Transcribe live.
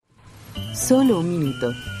Solo un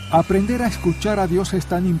minuto. Aprender a escuchar a Dios es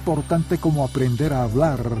tan importante como aprender a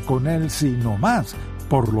hablar con Él, sino más.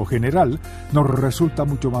 Por lo general, nos resulta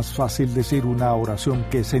mucho más fácil decir una oración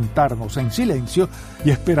que sentarnos en silencio y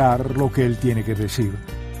esperar lo que Él tiene que decir.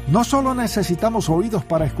 No solo necesitamos oídos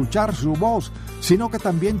para escuchar su voz, sino que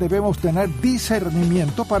también debemos tener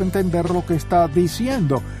discernimiento para entender lo que está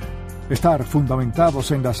diciendo. Estar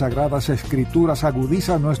fundamentados en las Sagradas Escrituras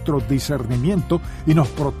agudiza nuestro discernimiento y nos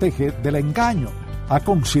protege del engaño. ¿Ha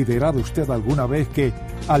considerado usted alguna vez que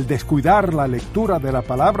al descuidar la lectura de la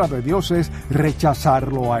palabra de Dios es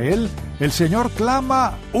rechazarlo a Él? El Señor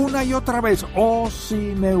clama una y otra vez: «Oh, si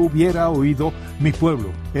me hubiera oído mi pueblo».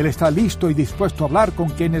 Él está listo y dispuesto a hablar con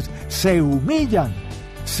quienes se humillan,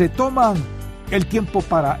 se toman el tiempo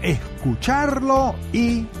para escucharlo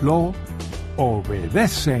y lo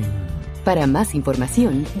obedecen. Para más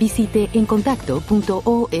información, visite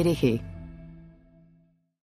encontacto.org.